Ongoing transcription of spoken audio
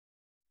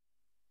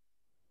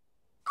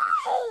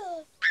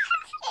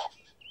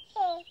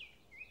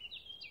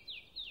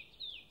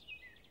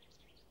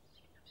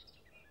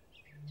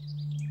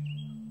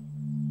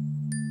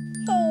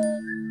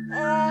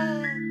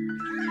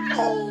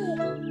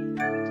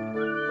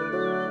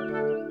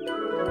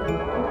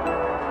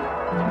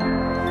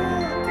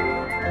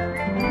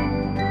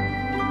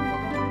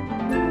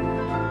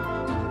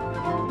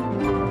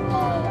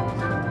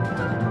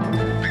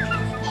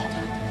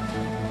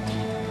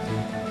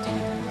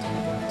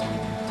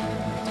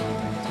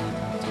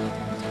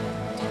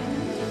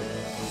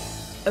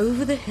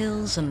Over the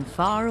hills and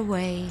far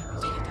away,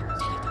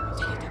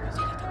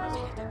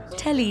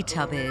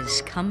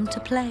 Teletubbies come to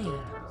play.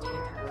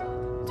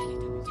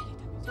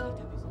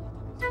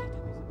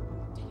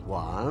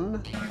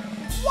 1,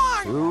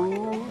 1,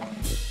 2,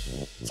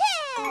 2,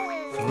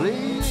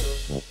 3,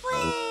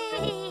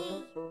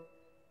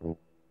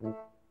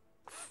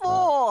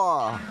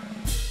 4.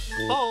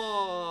 4.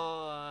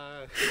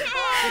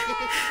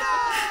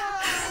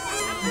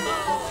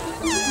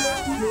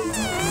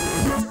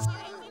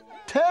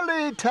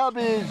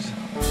 Teletubbies.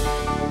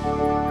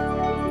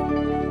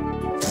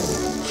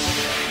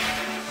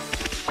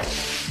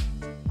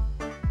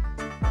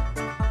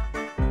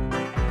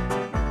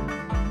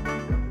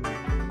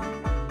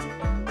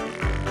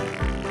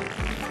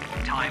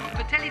 Time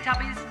for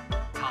Teletubbies.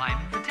 Time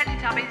for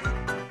Teletubbies.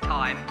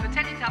 Time for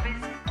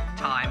Teletubbies.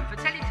 Time for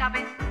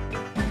Teletubbies.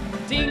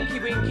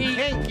 Tinky-Winky.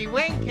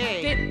 Tinky-Winky.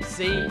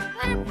 Dipsy.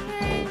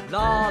 Happy.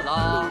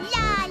 Laa-Laa.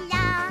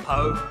 Laa-Laa.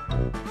 Po.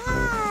 Oh.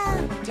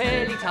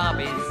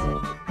 Teletubbies.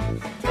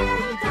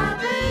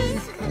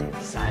 Teletubbies.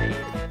 Say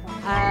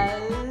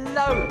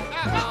hello.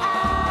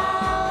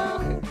 Oh.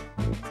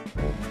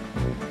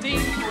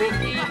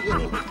 Tinky-Winky.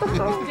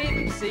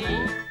 Dipsy.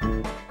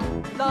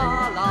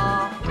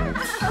 Laa-Laa.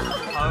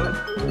 Po.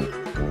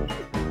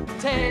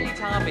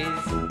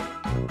 Teletubbies.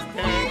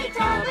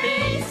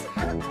 Teletubbies.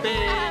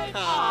 Big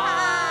hug.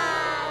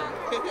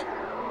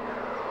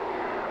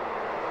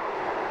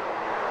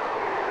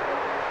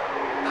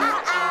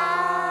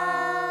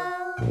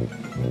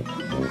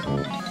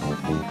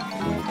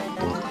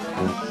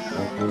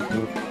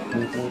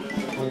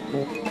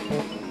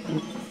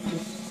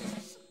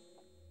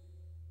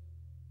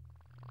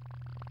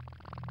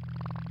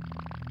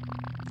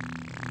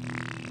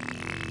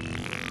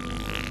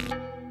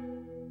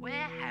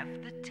 Where have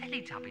the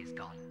Teletubbies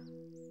gone?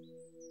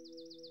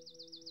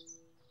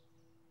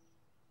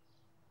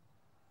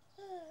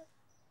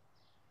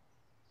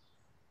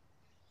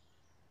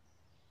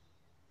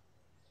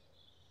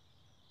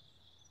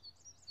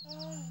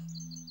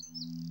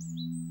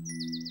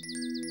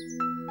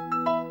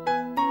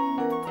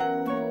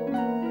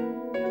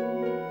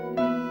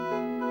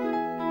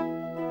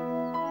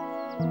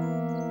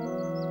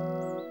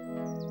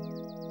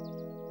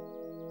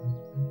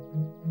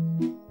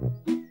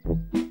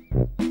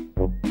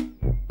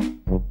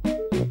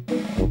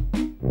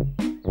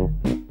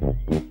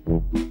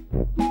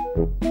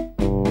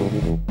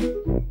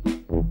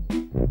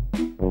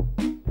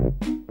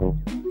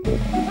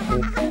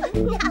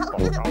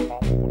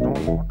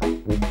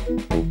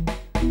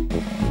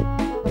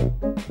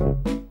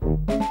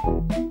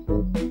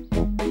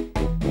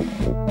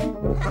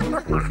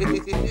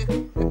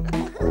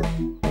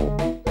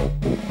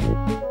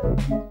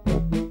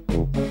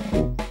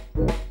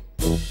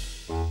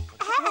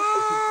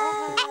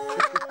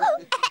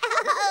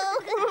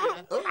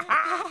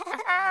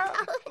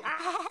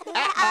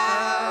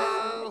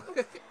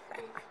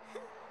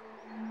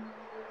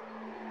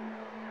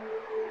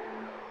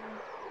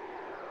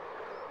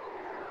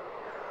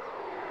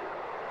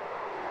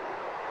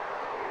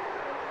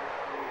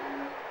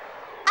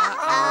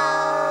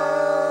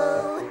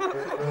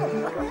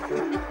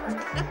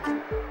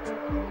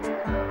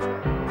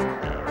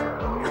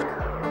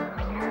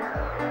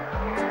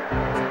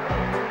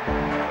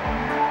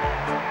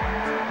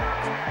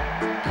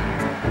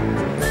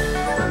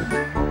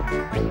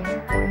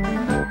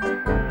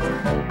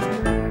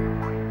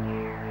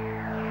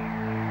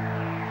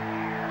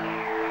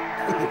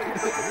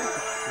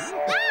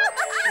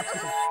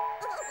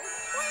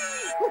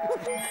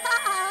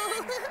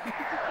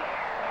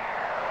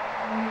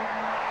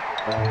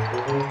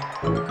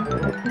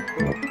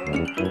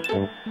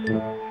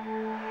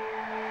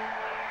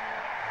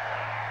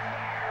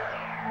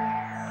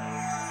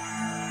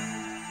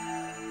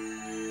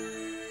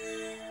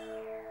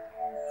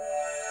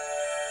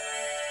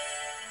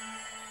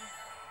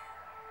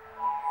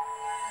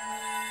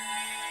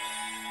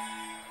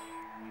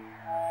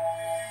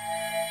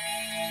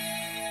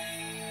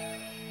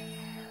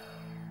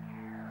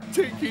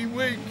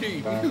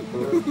 Tinky-Winky.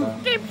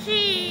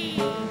 Dipsy!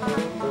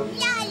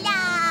 Laa-Laa.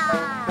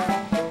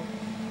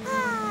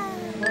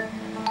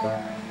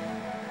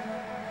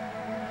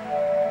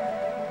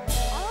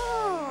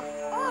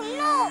 Oh,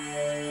 look.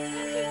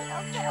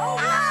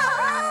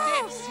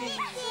 Dipsy!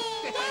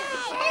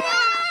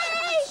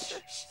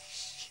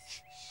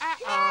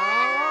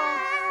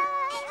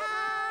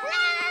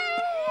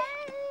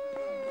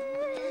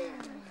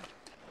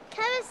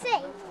 Can I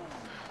sing?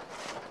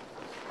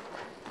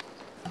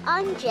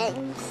 I'm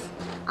James.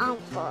 I'm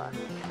 4.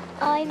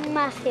 I'm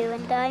Matthew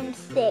and I'm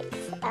 6.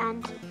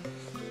 And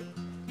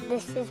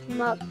this is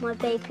Mark, my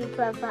baby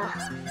brother.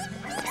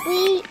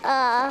 We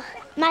are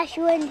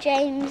Matthew and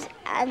James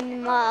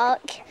and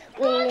Mark.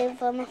 We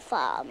live on a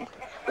farm.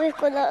 We've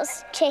got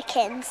lots of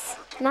chickens.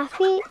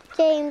 Matthew,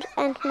 James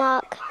and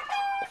Mark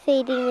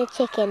feeding the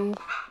chickens.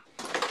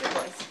 Good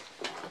boys.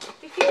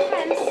 Give your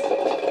friends.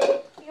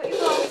 You got your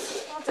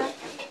balls. Well done.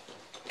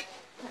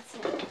 That's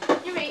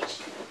it. You reach.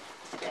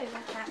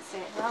 Over. That's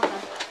it. Well done.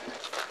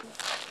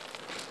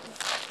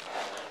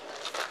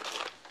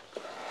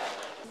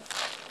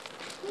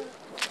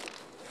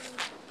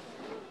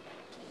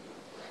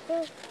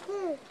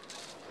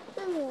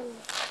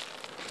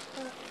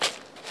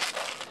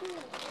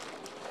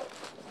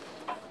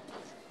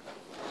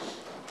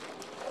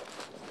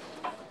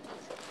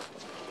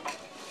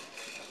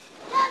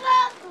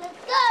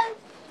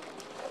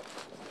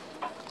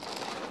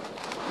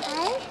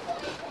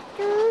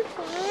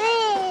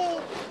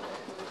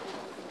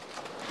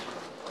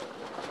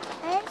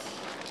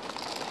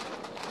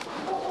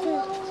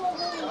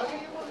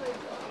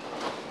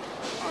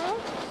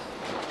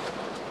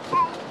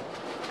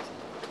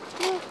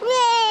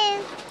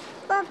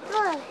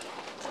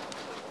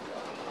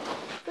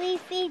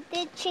 feed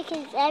the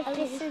chickens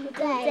every single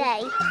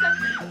day.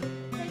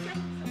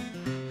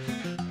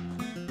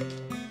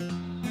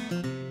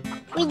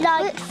 We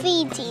like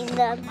feeding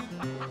them.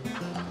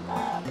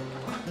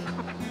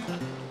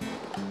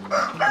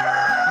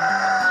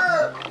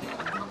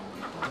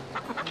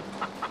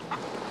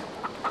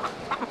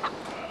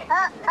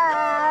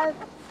 Uh-oh.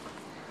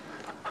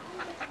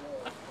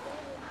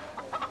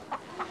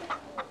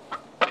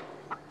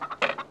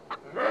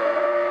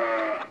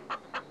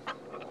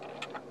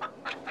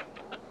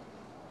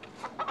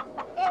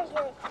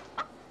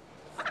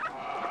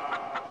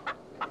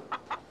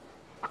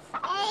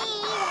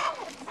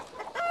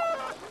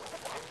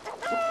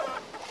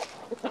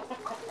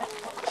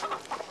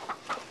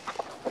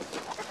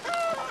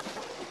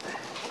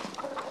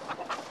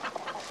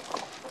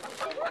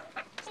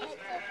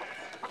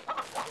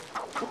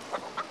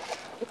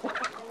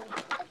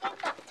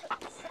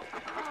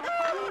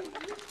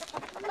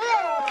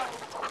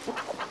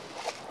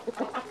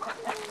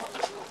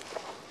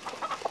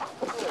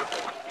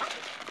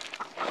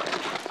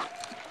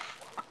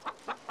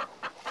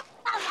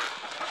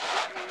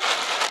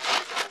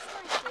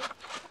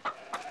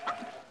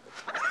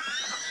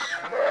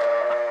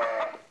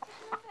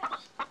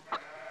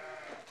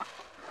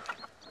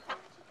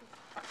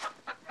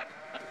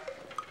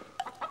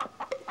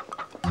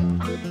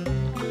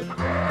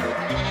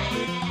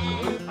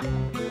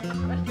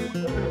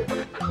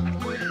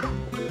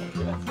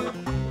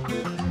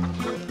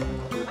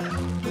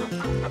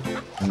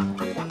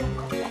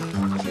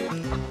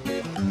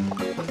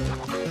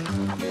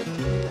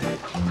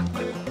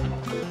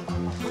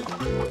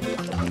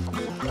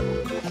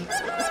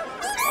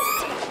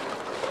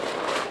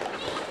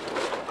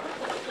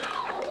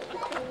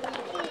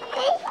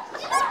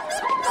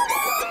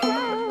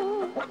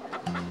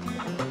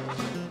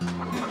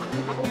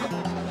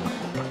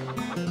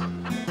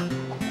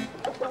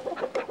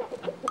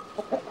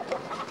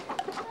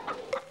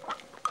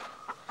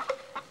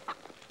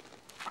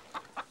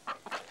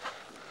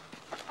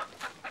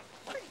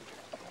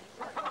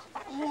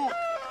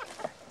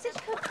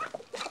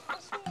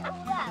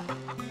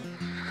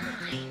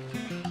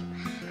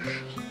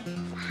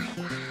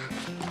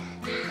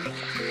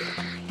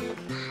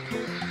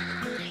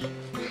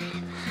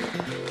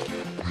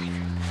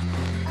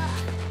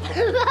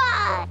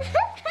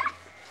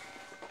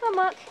 Come on,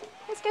 Mark.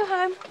 Let's go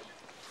home.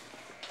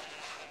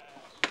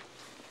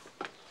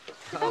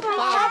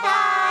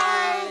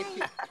 Bye-bye.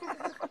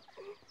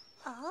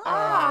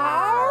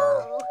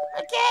 Oh.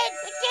 Again.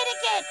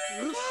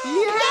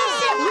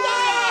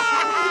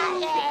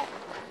 Yeah.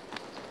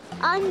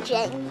 I'm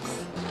James.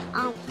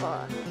 I'm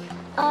 4.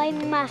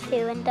 I'm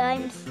Matthew and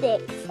I'm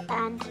 6.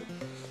 And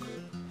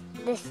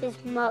this is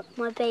Mark,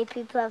 my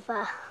baby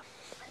brother.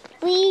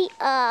 We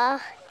are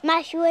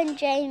Matthew and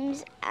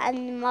James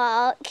and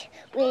Mark.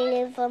 We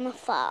live on a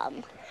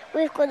farm.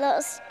 We've got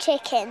lots of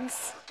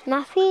chickens.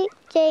 Matthew,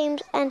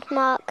 James and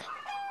Mark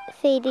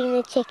feeding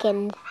the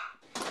chickens.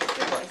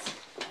 Good boys.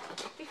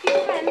 Be few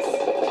friends.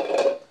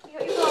 You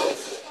got your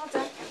balls. Well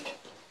done.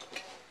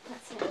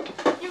 That's it.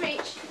 You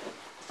reach.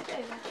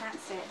 Over.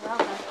 That's it. Well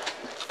done.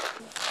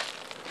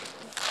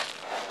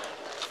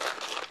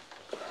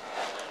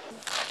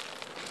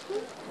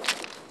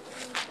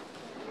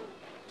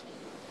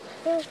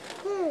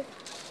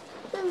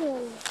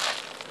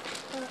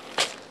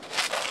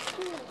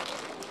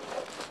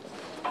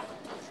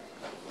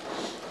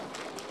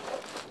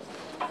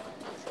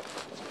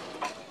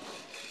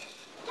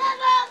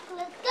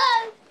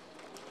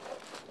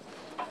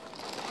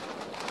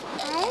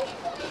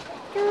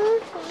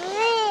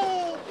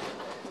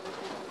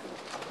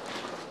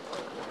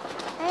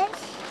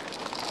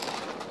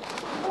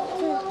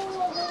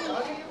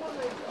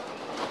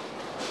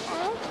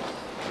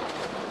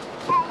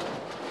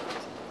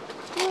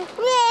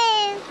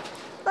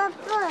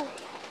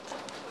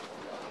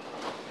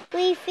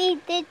 We feed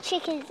the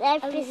chickens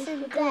every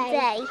single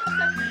day.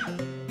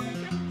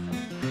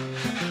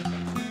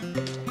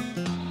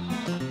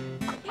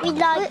 We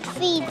like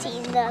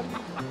feeding them.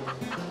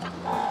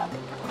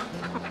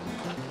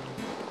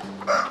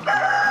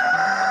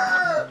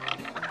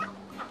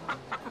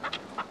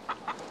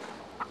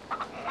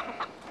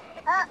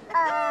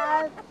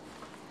 Uh-oh.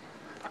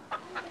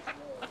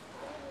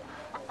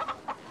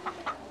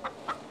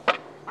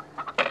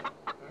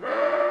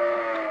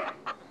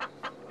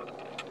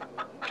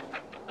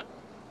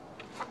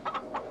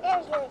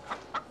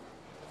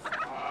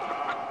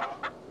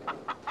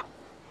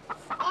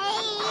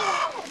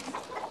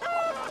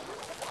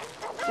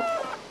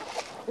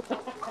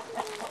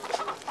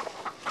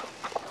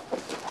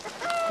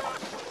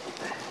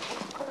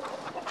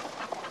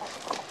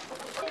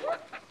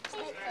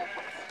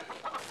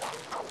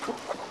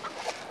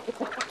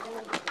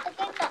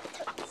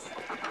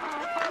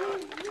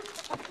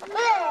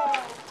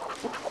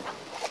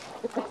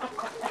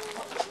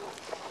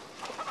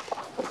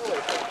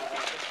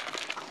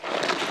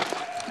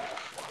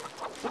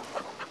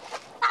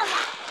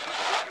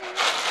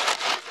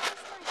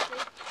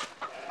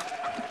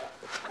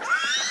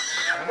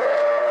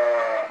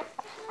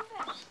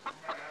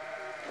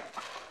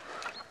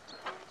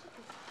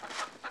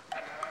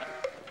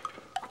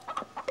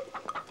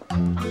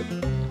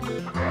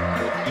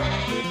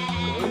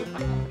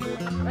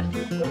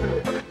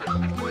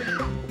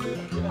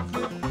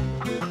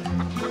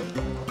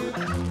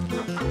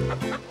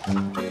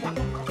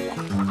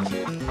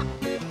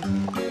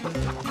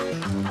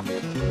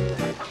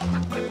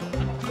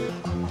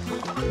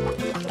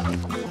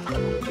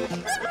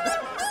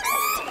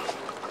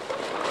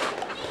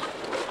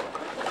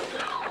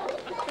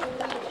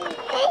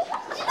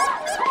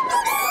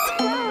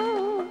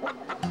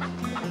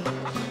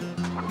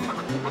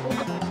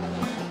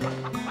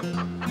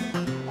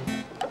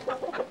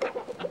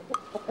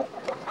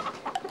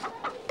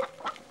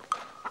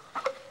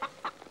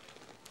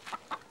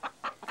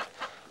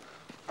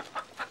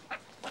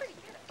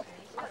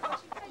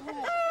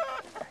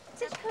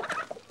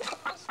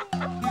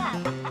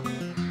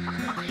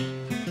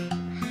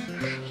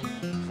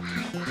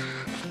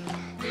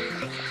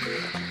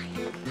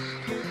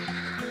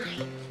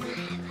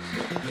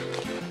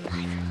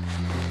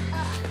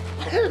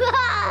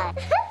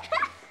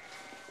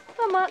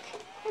 Come on, Mark.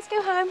 Let's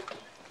go home.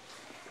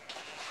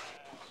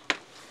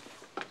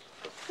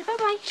 Say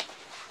bye-bye.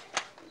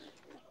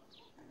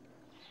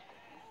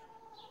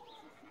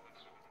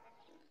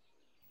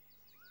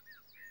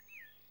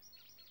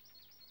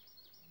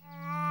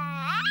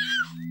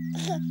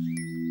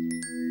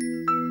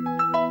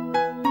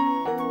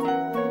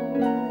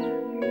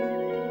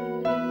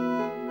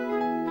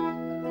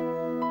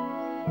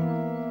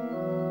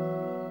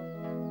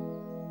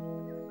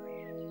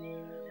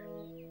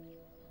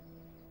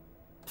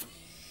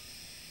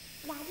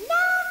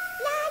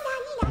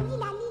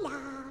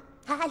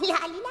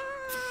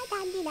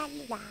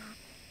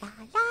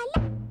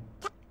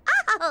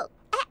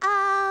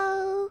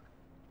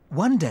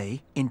 One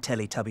day in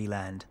Teletubby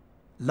Land,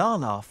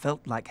 Laa-Laa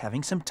felt like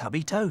having some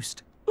tubby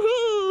toast.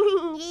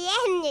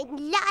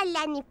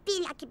 Laa-Laa,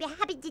 feel like you're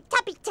having the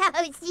tubby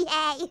toes,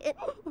 yay!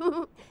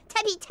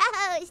 Tubby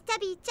toes,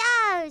 tubby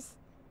toes!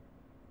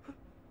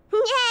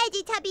 Yay,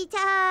 the tubby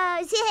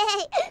toes,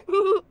 yay!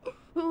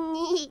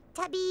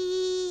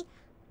 Tubby...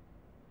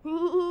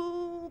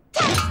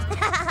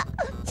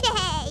 toast!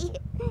 Yay!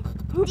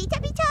 The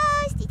tubby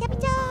toes, the tubby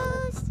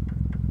toes!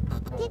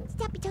 The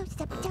tubby toes, the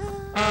tubby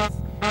toes!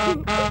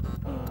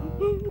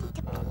 The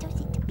tubby toes,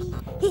 the tubby...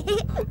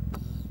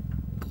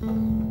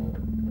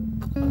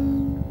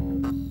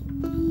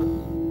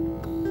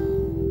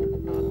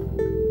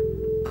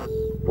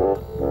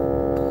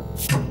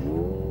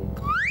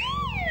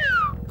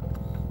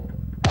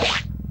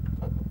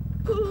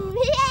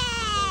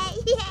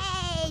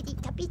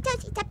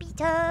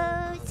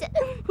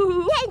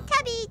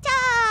 Tubby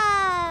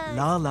toes!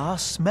 Laa-Laa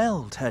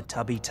smelled her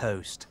tubby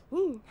toast.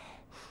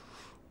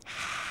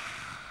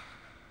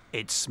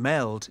 It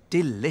smelled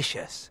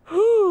delicious.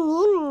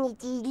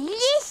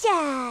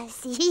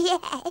 Delicious!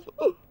 Yeah!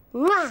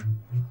 Mwah!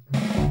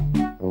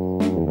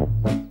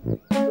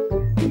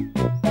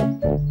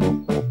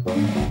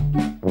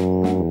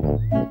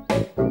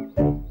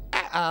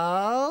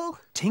 Uh-oh.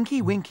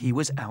 Tinky-Winky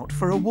was out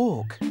for a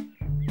walk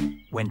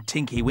when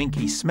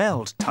Tinky-Winky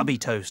smelled tubby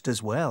toast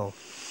as well.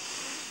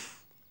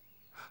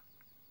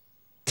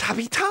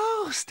 Tubby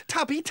toast!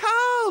 Tubby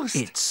toast!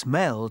 It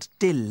smelled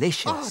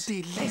delicious. Oh,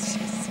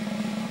 delicious.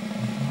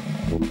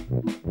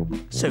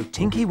 So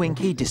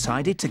Tinky-Winky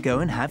decided to go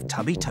and have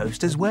tubby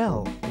toast as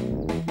well.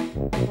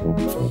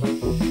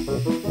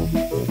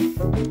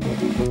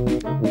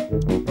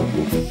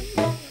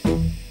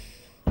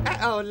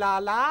 Uh-oh,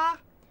 Laa-Laa.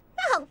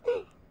 Oh,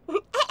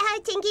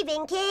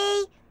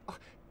 Tinky-Winky!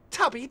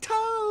 Tubby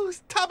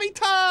toast! Tubby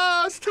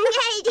toast!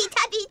 Yay, the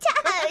tubby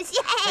toes!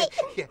 Yay!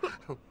 Yeah.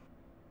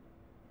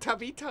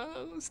 Tubby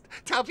toast!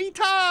 Tubby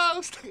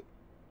toast!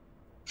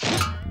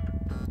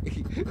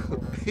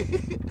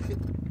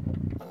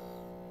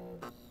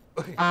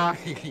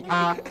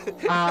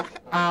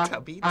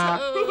 Tubby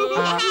toast!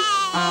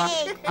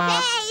 Yay!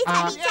 Yay,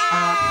 tubby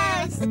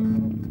toes!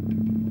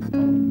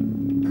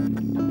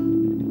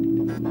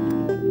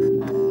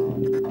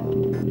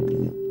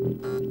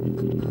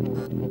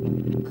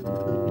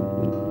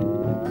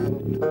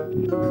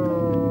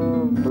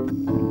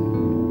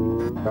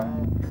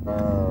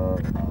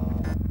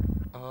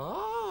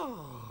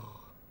 Oh.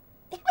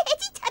 Where's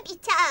the tubby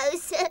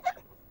toes?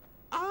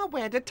 Ah,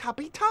 where the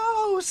tubby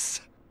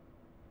toes?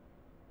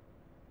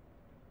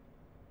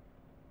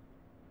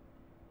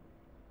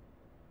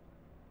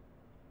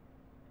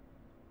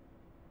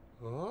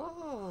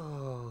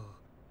 Oh.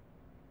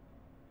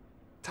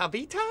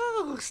 Tubby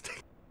toast.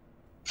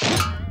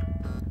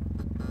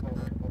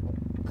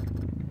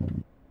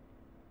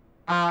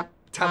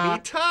 Tubby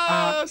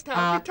toast,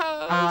 tubby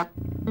toast.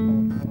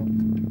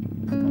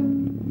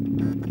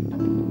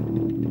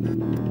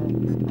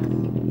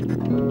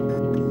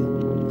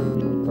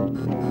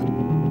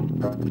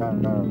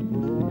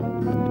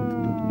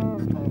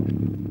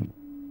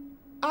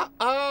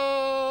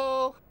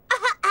 Uh-oh.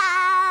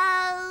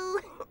 Uh-oh!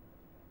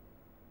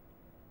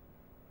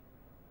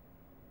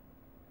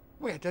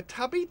 Where the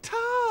tubby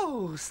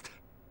toast?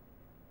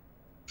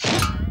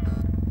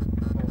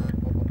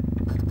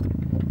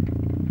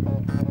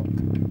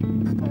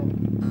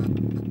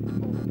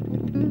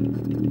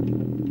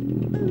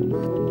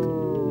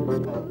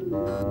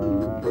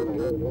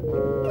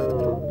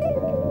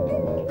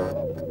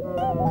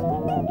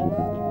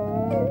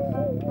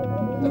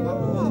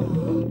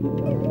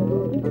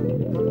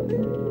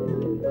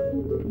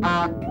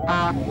 Tubby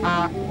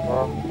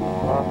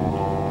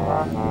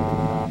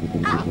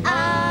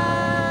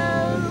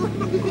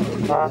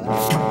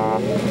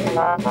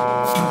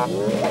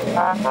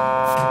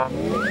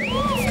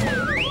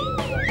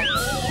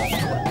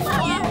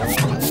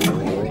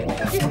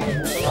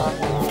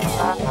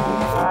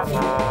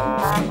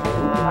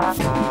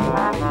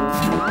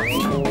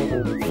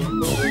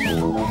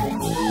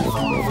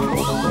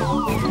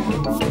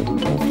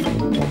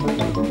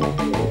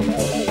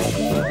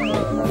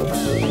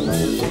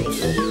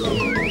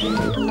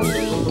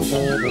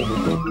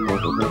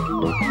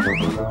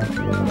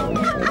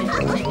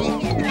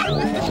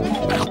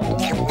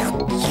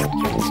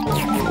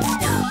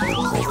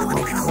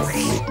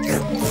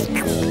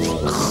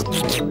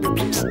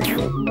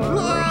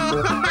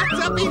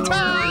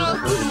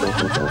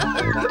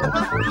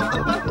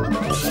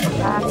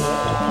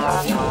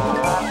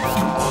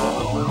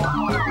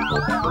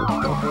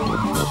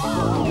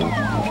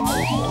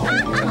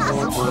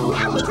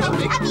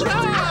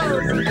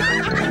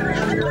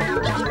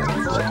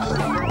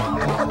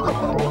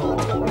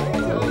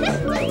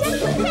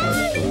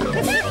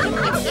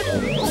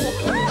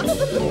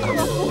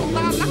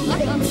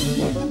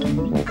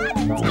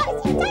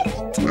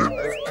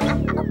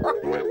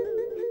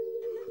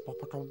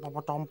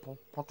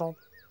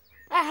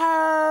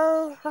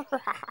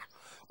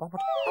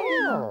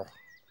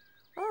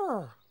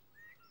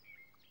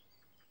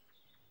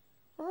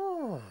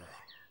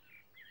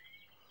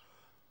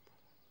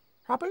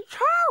Tubby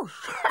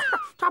toast!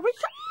 Tubby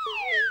toast!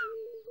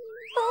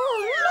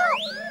 Oh, look!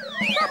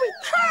 Tubby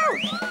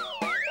toast!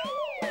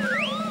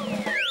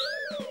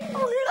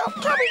 Oh, look!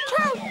 Tubby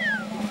toast!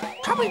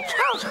 Tubby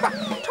toast!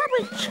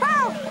 Tubby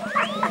toast!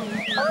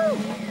 Oh!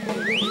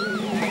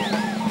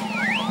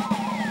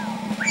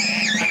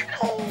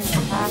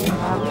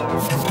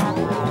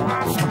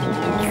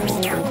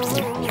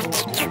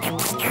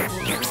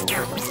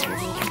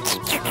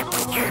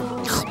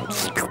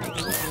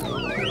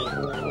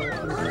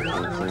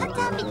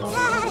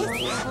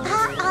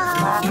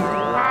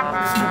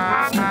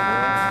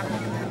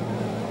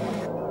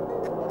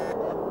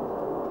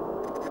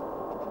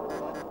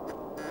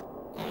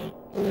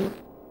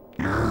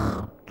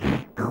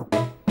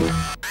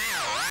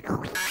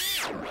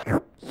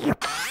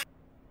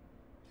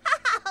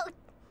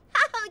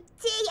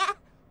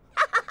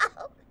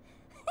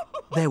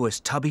 There was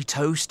Tubby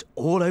Toast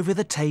all over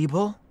the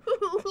table.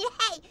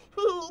 Hey,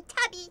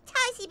 Tubby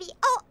Toasty be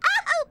all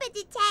over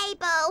the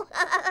table.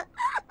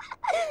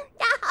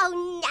 Oh,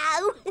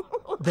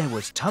 no. There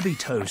was Tubby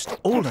Toast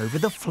all over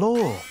the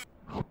floor.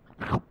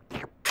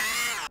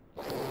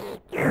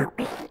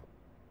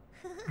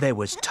 There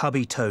was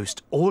Tubby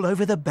Toast all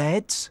over the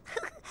beds.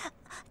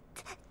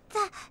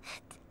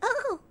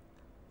 Oh.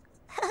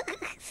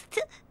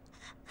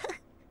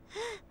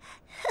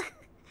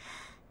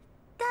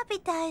 Tubby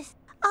Toast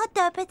all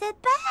over the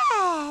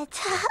bed.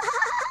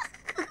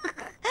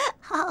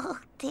 Oh,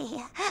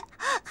 dear.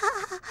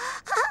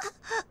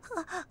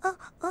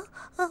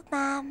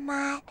 Oh,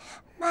 man.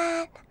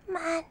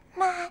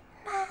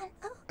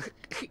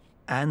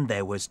 And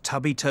there was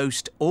Tubby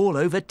Toast all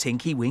over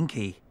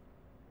Tinky-Winky.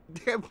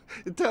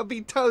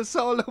 Tubby toast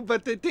all over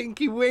the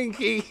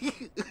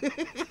Tinky-Winky.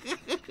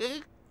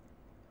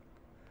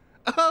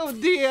 Oh,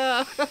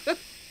 dear.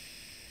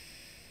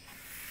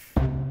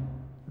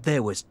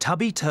 There was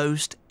Tubby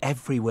Toast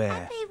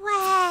everywhere.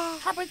 Everywhere.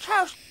 Tubby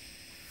toast.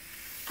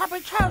 Tubby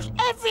toast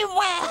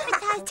everywhere.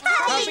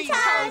 Tubby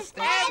Toast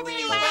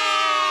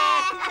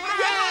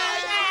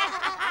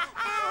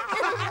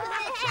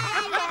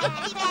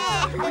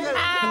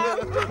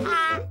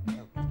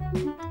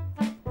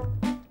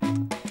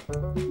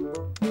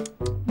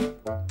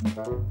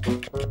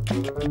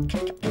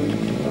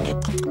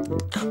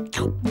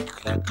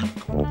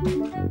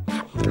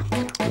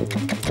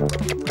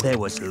There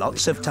was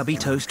lots of Tubby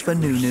Toast for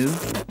Noo-Noo.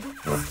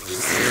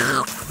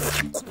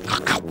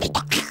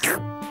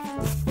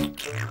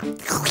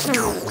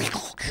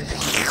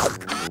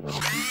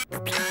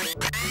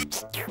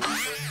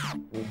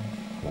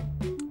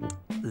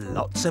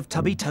 Lots of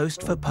Tubby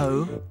Toast for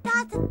Po.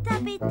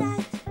 Tubby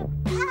Toast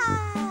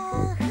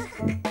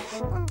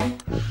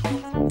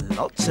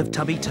Lots of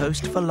Tubby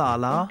Toast for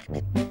Laa-Laa.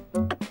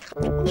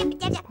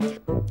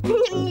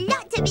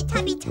 Lots of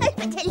Tubby Toast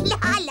for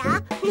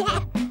Laa-Laa.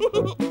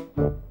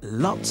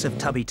 Lots of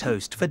Tubby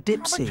Toast for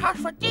Dipsy.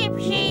 For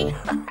Dipsy.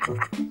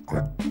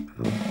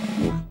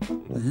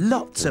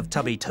 Lots of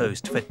Tubby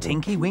Toast for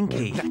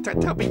Tinky-Winky.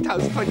 Tubby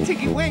toast for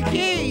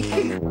Tinky-Winky.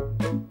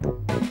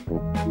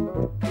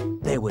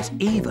 There was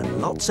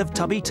even lots of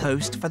Tubby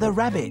Toast for the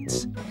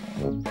rabbits.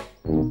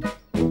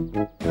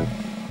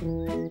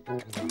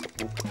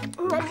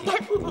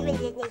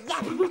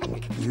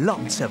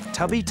 Lots of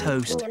Tubby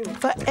Toast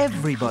for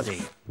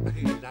everybody.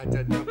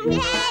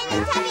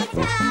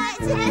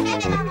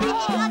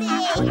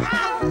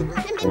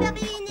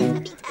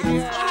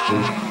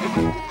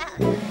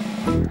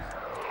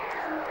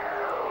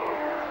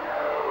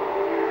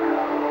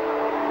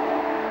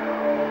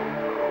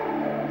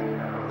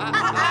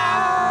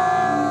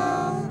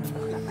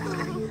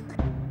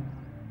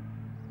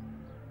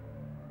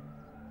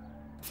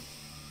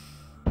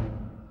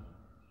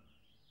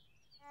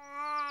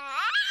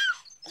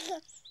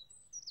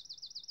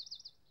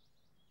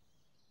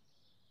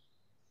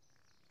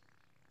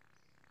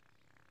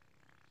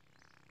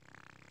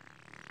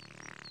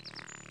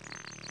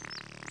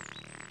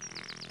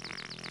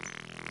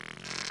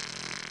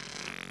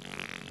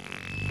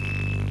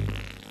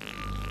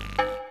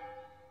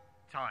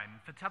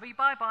 for Tubby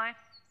bye-bye.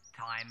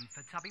 Time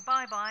for Tubby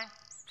bye-bye.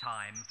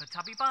 Time for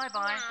Tubby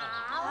bye-bye.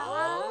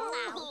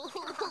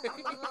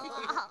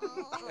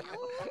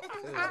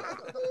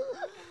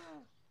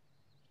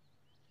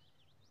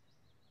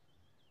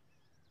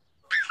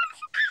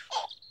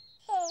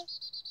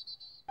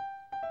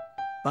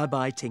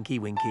 Bye-bye,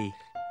 Tinky-Winky.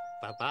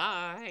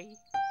 Bye-bye.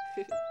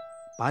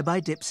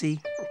 Bye-bye,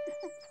 Dipsy.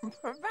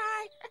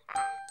 Bye-bye.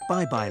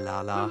 Bye-bye,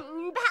 Laa-Laa.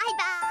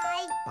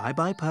 Bye-bye.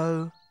 Bye-bye,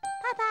 Po.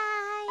 Bye-bye.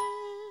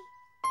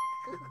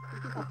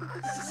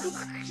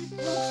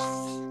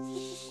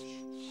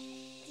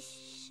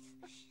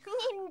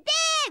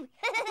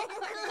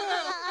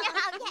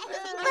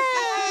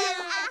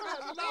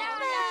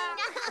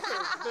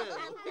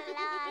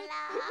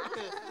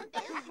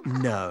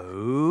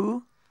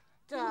 No.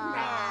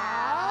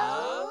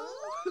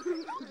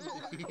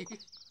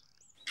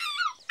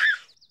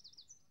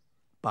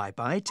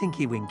 Bye-bye,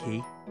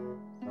 Tinky-Winky.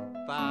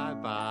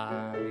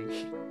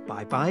 Bye-bye.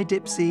 Bye-bye,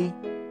 Dipsy.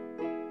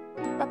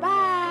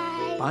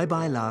 Bye-bye.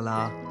 Bye-bye,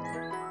 Laa-Laa.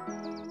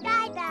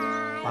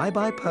 Bye-bye.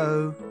 Bye-bye,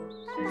 Po.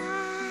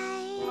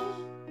 Bye-bye.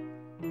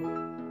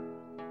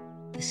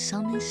 The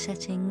sun is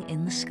setting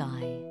in the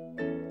sky.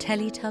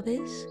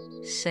 Teletubbies,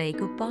 say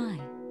goodbye.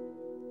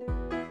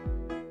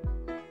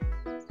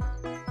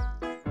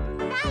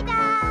 Bye-bye.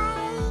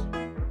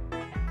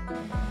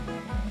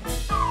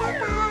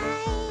 Bye-bye.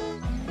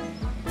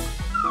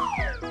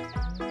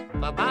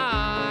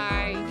 Bye-bye.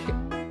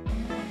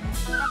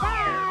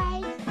 Bye-bye.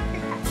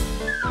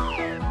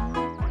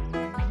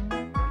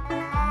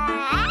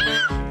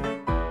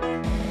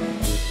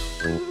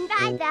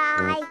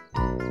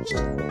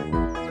 Bye-bye.